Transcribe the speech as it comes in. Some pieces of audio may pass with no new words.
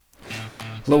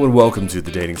Hello and welcome to the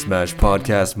Dating Smash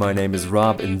podcast. My name is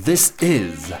Rob, and this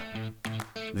is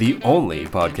the only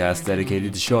podcast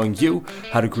dedicated to showing you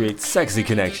how to create sexy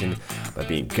connection by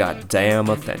being goddamn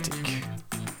authentic.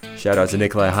 Shout out to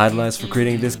Nikolai Heidlas for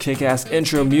creating this kick-ass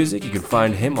intro music. You can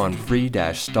find him on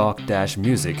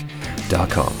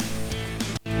free-stock-music.com.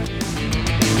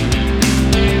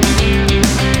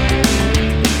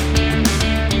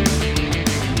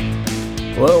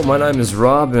 Hello, my name is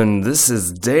Rob, and this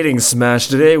is Dating Smash.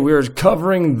 Today we are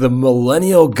covering the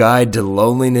Millennial Guide to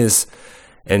Loneliness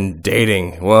and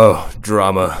Dating. Whoa,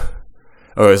 drama.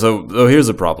 Okay, so here's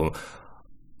the problem.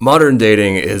 Modern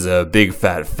dating is a big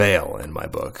fat fail in my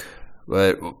book.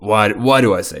 But why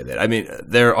do I say that? I mean,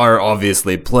 there are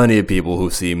obviously plenty of people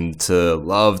who seem to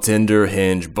love Tinder,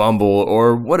 Hinge, Bumble,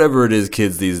 or whatever it is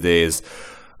kids these days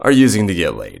are using to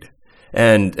get laid.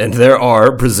 And there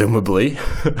are, presumably,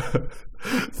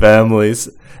 families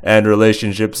and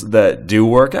relationships that do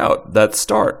work out, that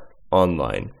start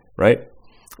online, right?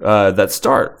 That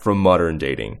start from modern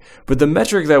dating. But the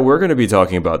metric that we're going to be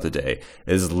talking about today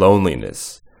is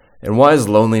loneliness. And why is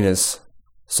loneliness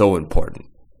so important?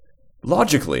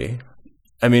 Logically,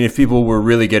 I mean, if people were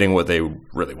really getting what they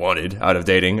really wanted out of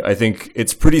dating, I think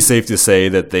it's pretty safe to say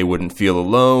that they wouldn't feel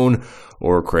alone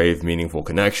or crave meaningful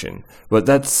connection. But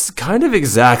that's kind of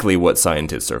exactly what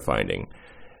scientists are finding.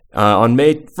 On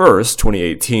May 1st,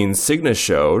 2018, Cigna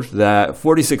showed that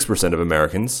 46% of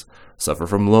Americans suffer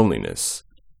from loneliness.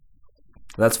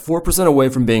 That's 4% away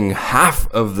from being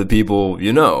half of the people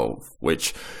you know,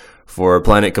 which, for a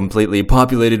planet completely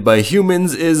populated by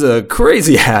humans, is a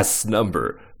crazy-ass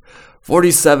number.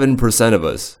 47% of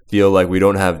us feel like we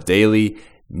don't have daily,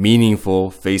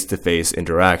 meaningful face-to-face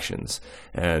interactions.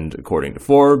 And according to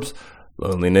Forbes,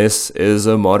 loneliness is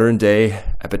a modern-day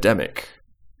epidemic.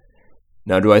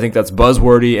 Now, do I think that's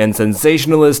buzzwordy and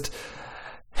sensationalist?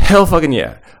 Hell fucking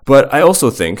yeah. But I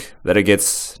also think that it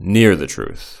gets near the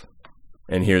truth.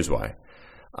 And here's why.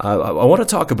 I want to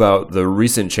talk about the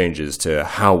recent changes to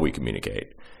how we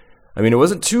communicate. I mean, it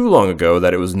wasn't too long ago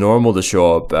that it was normal to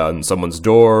show up on someone's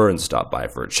door and stop by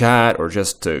for a chat or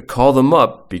just to call them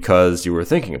up because you were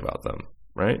thinking about them,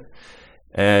 right?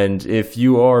 And if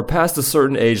you are past a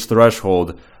certain age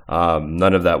threshold,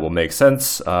 none of that will make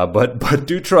sense, but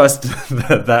do trust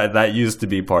that used to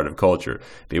be part of culture.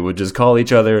 People would just call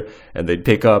each other, and they'd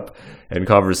pick up, and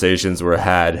conversations were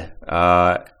had.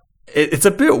 It's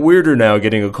a bit weirder now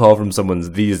getting a call from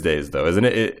someone these days, though, isn't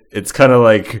it? It's kind of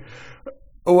like,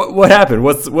 what happened?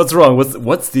 What's wrong?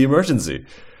 What's the emergency?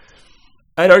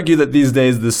 I'd argue that these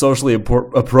days the socially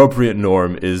appropriate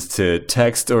norm is to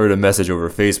text or to message over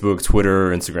Facebook,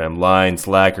 Twitter, Instagram, Line,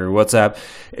 Slack, or WhatsApp.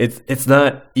 It's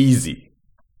not easy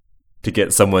to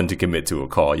get someone to commit to a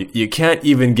call. You can't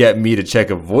even get me to check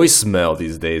a voicemail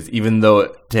these days, even though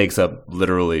it takes up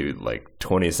literally like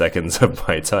 20 seconds of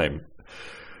my time.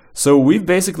 So we've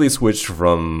basically switched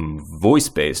from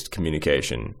voice-based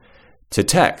communication to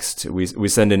text. We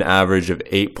send an average of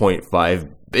 8.5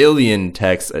 billion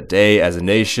texts a day as a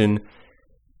nation,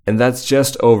 and that's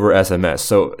just over SMS.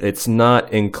 So it's not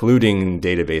including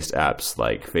database apps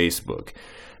like Facebook.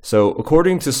 So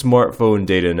according to smartphone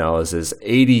data analysis,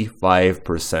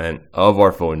 85% of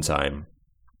our phone time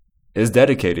is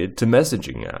dedicated to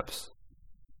messaging apps.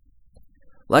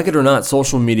 Like it or not,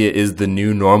 social media is the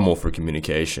new normal for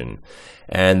communication,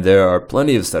 and there are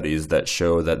plenty of studies that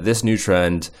show that this new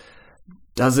trend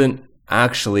doesn't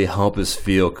actually help us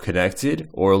feel connected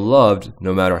or loved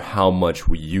no matter how much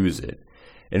we use it.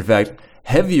 In fact,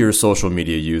 heavier social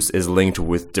media use is linked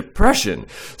with depression.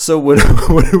 So when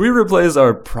we replace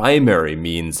our primary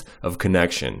means of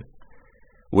connection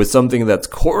with something that's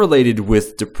correlated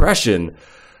with depression,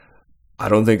 I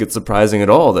don't think it's surprising at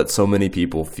all that so many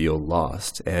people feel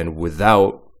lost and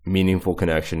without meaningful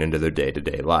connection into their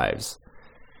day-to-day lives.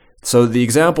 So the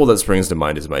example that springs to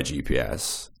mind is my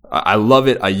GPS. I love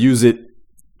it. I use it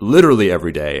literally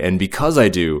every day. And because I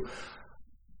do,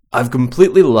 I've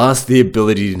completely lost the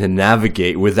ability to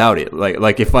navigate without it.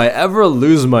 Like if I ever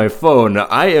lose my phone,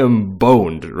 I am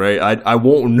boned, right? I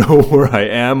won't know where I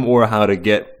am or how to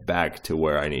get back to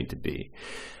where I need to be.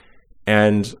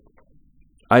 And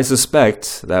I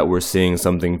suspect that we're seeing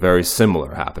something very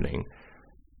similar happening,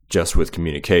 just with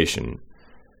communication.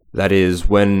 That is,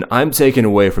 when I'm taken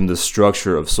away from the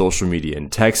structure of social media and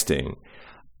texting,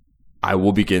 I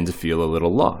will begin to feel a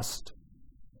little lost,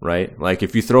 right? Like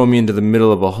if you throw me into the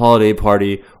middle of a holiday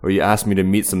party or you ask me to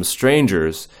meet some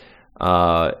strangers,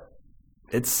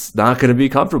 it's not going to be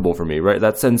comfortable for me, right?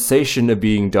 That sensation of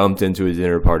being dumped into a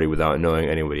dinner party without knowing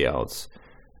anybody else.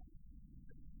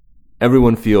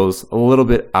 Everyone feels a little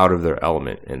bit out of their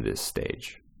element in this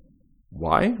stage.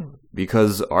 Why?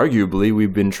 Because arguably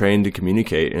we've been trained to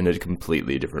communicate in a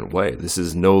completely different way. This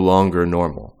is no longer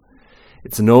normal.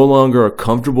 It's no longer a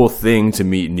comfortable thing to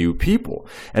meet new people.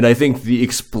 And I think the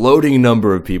exploding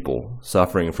number of people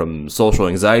suffering from social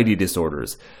anxiety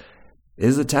disorders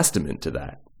is a testament to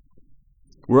that.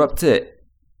 We're up to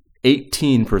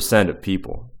 18% of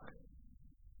people.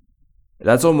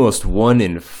 That's almost 1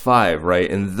 in 5, right?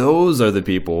 And those are the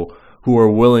people who are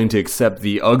willing to accept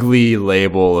the ugly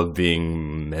label of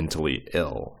being mentally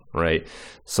ill, right?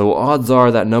 So odds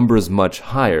are that number is much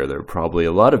higher. There are probably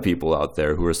a lot of people out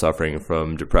there who are suffering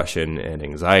from depression and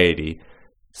anxiety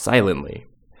silently.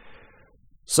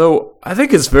 So I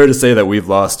think it's fair to say that we've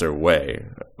lost our way.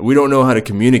 We don't know how to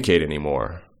communicate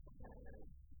anymore.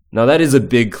 Now that is a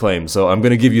big claim, so I'm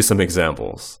going to give you some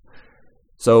examples.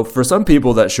 So for some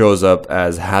people that shows up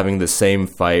as having the same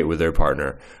fight with their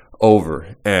partner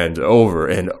over and over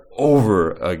and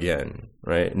over again,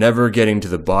 right? Never getting to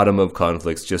the bottom of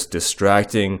conflicts, just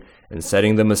distracting and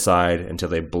setting them aside until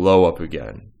they blow up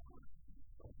again.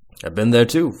 I've been there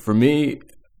too. For me,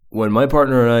 when my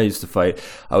partner and I used to fight,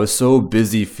 I was so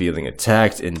busy feeling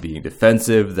attacked and being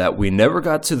defensive that we never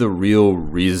got to the real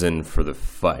reason for the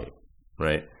fight,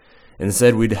 right?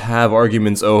 Instead, we'd have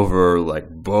arguments over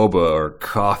like boba or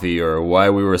coffee or why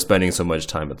we were spending so much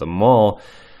time at the mall,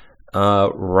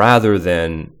 rather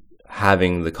than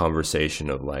having the conversation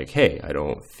of like, hey, I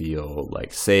don't feel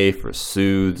like safe or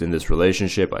soothed in this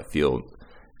relationship. I feel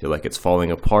like it's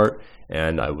falling apart,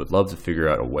 and I would love to figure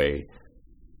out a way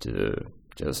to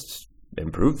just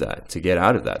improve that, to get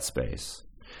out of that space.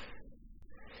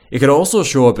 It can also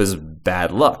show up as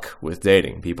bad luck with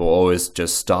dating. People always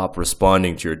just stop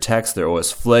responding to your texts. They're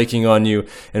always flaking on you.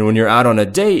 And when you're out on a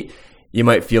date, you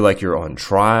might feel like you're on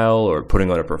trial or putting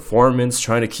on a performance,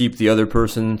 trying to keep the other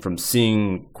person from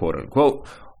seeing, quote unquote,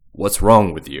 what's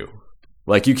wrong with you.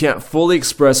 Like you can't fully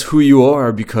express who you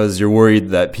are because you're worried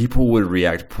that people would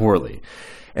react poorly.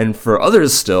 And for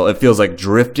others still, it feels like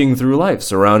drifting through life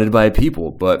surrounded by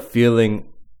people, but feeling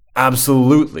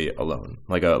absolutely alone,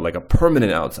 like a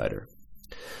permanent outsider.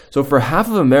 So for half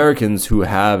of Americans who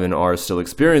have and are still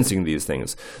experiencing these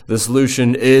things, the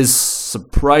solution is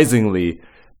surprisingly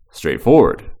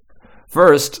straightforward.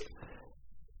 First,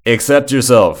 accept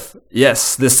yourself.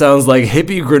 Yes, this sounds like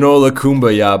hippie granola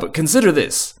kumbaya, but consider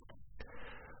this.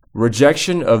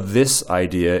 Rejection of this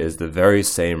idea is the very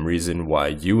same reason why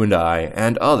you and I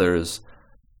and others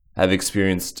have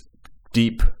experienced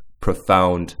deep,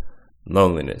 profound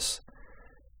loneliness.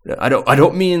 I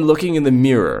don't mean looking in the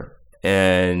mirror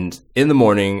and in the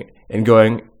morning and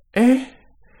going, I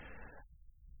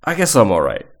guess I'm all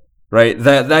right. Right?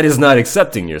 That is not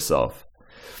accepting yourself.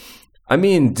 I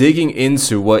mean digging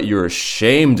into what you're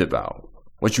ashamed about,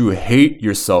 what you hate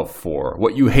yourself for,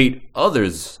 what you hate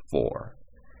others for,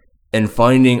 and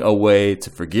finding a way to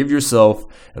forgive yourself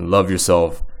and love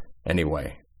yourself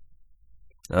anyway.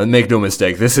 Now, make no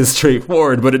mistake, this is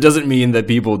straightforward, but it doesn't mean that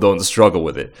people don't struggle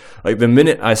with it. Like the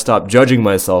minute I stopped judging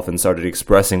myself and started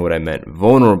expressing what I meant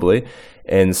vulnerably,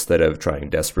 instead of trying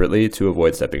desperately to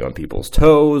avoid stepping on people's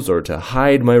toes or to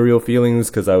hide my real feelings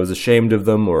because I was ashamed of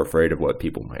them or afraid of what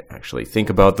people might actually think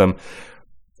about them,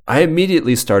 I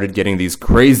immediately started getting these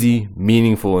crazy,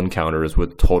 meaningful encounters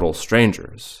with total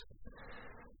strangers.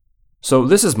 So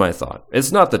this is my thought.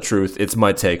 It's not the truth, it's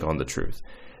my take on the truth.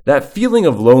 That feeling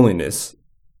of loneliness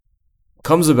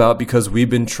comes about because we've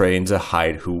been trained to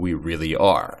hide who we really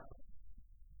are.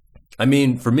 I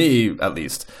mean, for me, at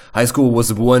least, high school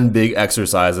was one big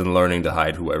exercise in learning to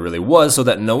hide who I really was so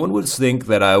that no one would think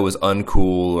that I was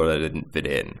uncool or that I didn't fit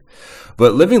in.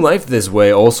 But living life this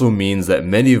way also means that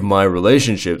many of my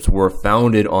relationships were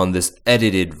founded on this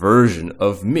edited version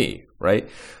of me, right?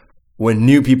 When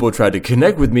new people tried to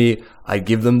connect with me, I'd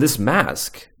give them this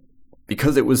mask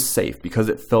because it was safe, because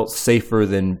it felt safer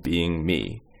than being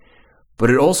me. But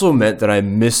it also meant that I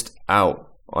missed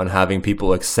out on having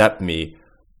people accept me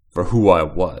for who I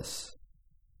was.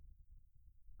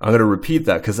 I'm going to repeat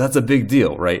that because that's a big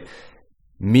deal, right?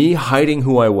 Me hiding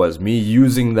who I was, me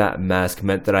using that mask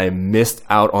meant that I missed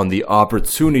out on the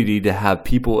opportunity to have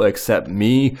people accept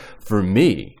me for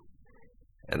me.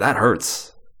 And that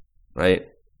hurts, right?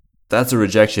 That's a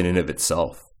rejection in of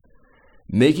itself.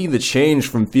 Making the change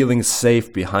from feeling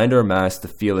safe behind our mask to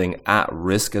feeling at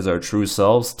risk as our true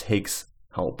selves takes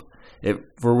help. If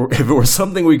it were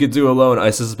something we could do alone,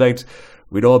 I suspect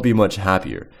we'd all be much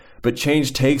happier. But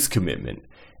change takes commitment,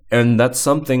 and that's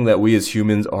something that we as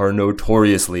humans are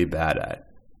notoriously bad at.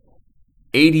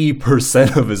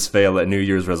 80% of us fail at New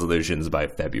Year's resolutions by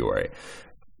February.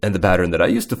 And the pattern that I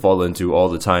used to fall into all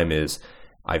the time is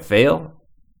I fail,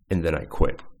 and then I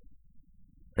quit.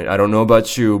 I don't know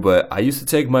about you, but I used to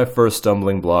take my first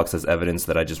stumbling blocks as evidence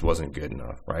that I just wasn't good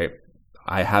enough, right?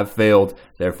 I have failed,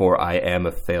 therefore I am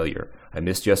a failure. I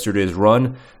missed yesterday's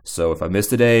run, so if I miss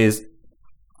today's,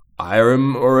 I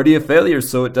am already a failure,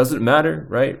 so it doesn't matter,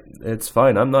 right? It's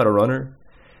fine, I'm not a runner.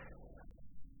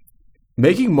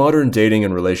 Making modern dating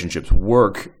and relationships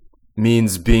work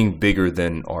means being bigger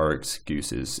than our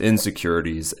excuses,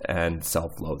 insecurities, and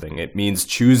self-loathing. It means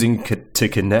choosing to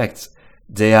connect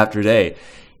day after day,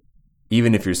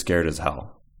 even if you're scared as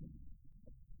hell.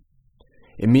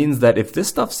 It means that if this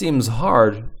stuff seems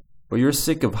hard, or you're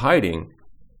sick of hiding,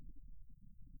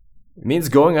 it means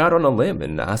going out on a limb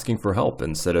and asking for help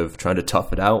instead of trying to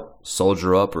tough it out,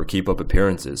 soldier up, or keep up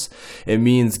appearances. It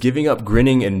means giving up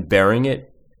grinning and bearing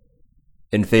it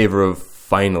in favor of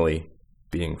finally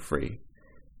being free.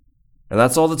 And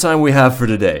that's all the time we have for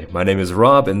today. My name is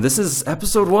Rob, and this is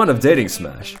episode 1 of Dating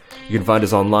Smash. You can find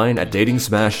us online at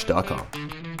datingsmash.com.